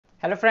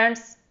Hello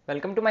friends,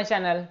 welcome to my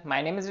channel.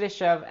 My name is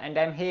Rishabh and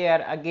I'm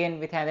here again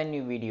with another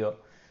new video.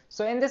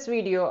 So in this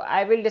video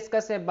I will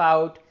discuss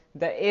about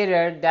the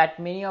error that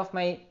many of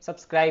my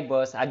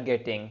subscribers are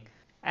getting,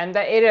 and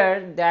the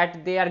error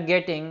that they are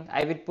getting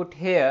I will put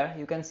here.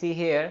 You can see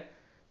here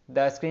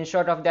the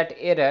screenshot of that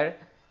error.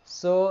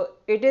 So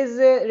it is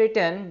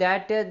written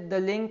that the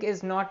link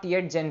is not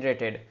yet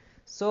generated.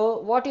 So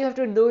what you have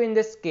to do in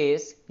this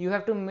case, you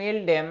have to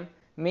mail them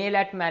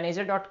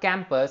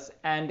mail@manager.campus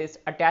and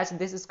attach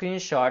this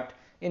screenshot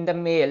in the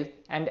mail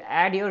and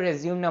add your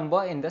resume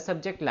number in the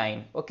subject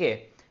line.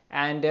 Okay,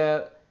 and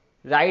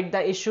write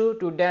the issue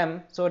to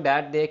them so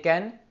that they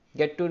can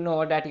get to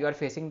know that you are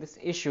facing this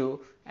issue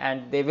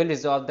and they will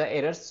resolve the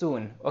error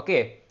soon.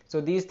 Okay, so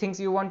these things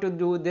you want to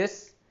do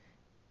this.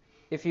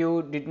 If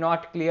you did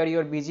not clear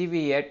your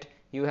BGV yet,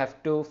 you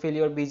have to fill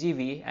your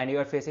BGV and you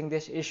are facing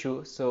this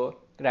issue, so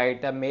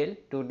write a mail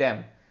to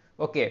them.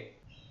 Okay.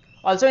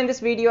 Also in this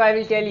video I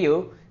will tell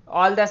you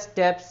all the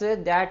steps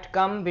that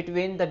come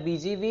between the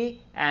BGV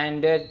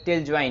and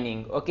till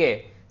joining.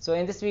 Okay, so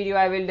in this video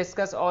I will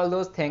discuss all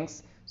those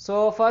things.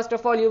 So first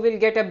of all, you will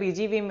get a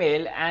BGV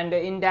mail, and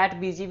in that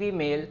BGV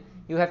mail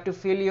you have to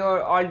fill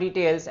your all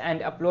details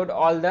and upload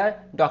all the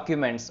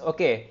documents.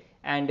 Okay,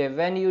 and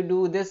when you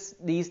do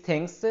these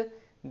things,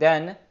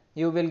 then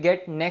you will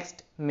get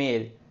next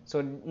mail.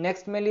 So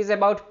next mail is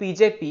about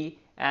PJP,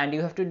 and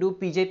you have to do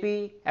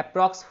PJP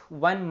approx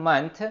 1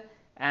 month,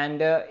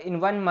 and in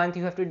 1 month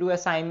you have to do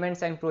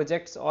assignments and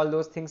projects, all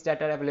those things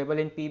that are available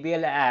in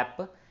PBL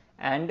app,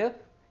 and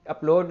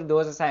upload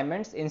those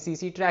assignments in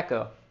CC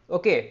tracker.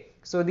 Okay,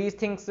 so these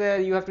things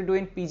you have to do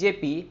in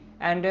PJP,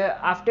 and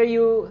after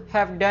you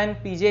have done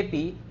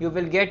PJP you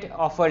will get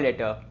offer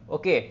letter.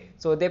 Okay,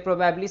 so they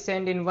probably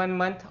send in 1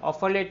 month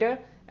offer letter,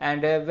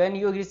 and when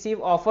you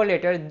receive offer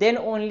letter, then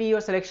only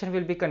your selection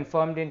will be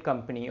confirmed in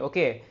company.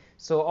 Okay,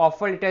 so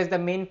offer letter is the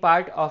main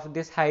part of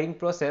this hiring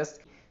process.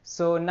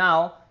 So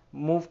now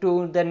move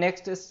to the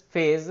next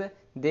phase.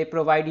 They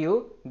provide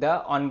you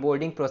the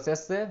onboarding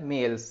process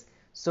mails.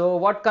 So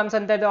what comes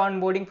under the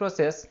onboarding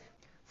process?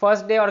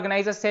 First they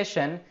organize a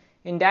session.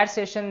 In that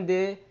session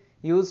they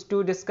used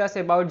to discuss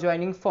about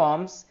joining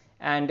forms,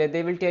 and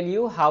they will tell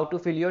you how to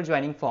fill your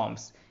joining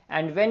forms.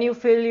 And when you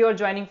fill your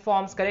joining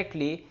forms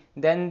correctly,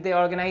 then they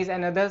organize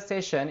another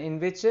session in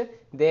which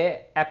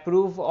they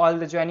approve all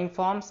the joining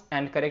forms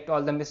and correct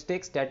all the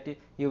mistakes that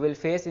you will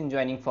face in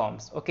joining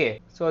forms. Okay,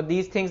 so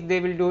these things they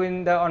will do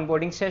in the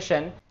onboarding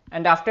session,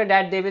 and after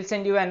that they will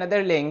send you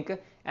another link,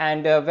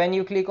 and when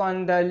you click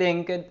on the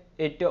link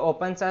it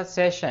opens a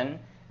session,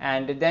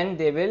 and then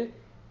they will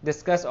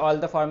discuss all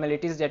the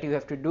formalities that you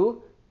have to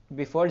do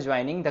before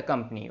joining the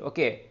company.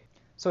 Okay,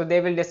 so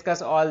they will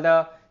discuss all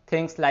the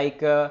things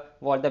like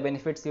what the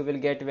benefits you will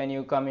get when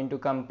you come into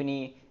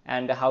company,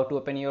 and how to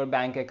open your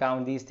bank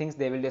account. These things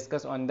they will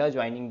discuss on the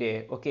joining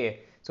day.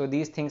 Okay, so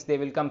these things they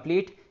will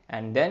complete,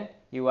 and then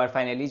you are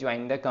finally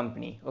joining the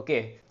company.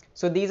 Okay,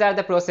 so these are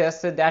the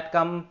processes that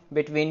come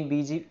between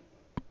BGV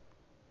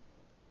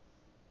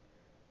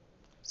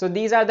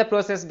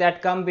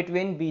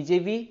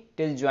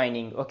till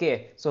joining.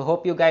 Okay, so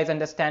hope you guys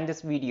understand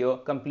this video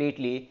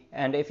completely,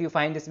 and if you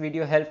find this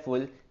video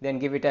helpful, then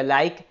give it a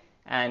like,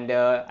 and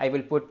I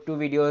will put 2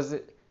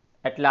 videos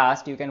at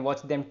last. You can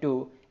watch them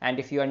too, and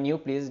if you are new,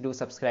 please do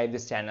subscribe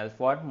this channel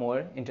for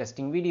more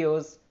interesting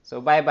videos.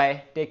 So bye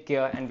bye, take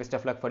care, and best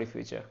of luck for the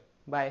future.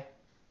 Bye.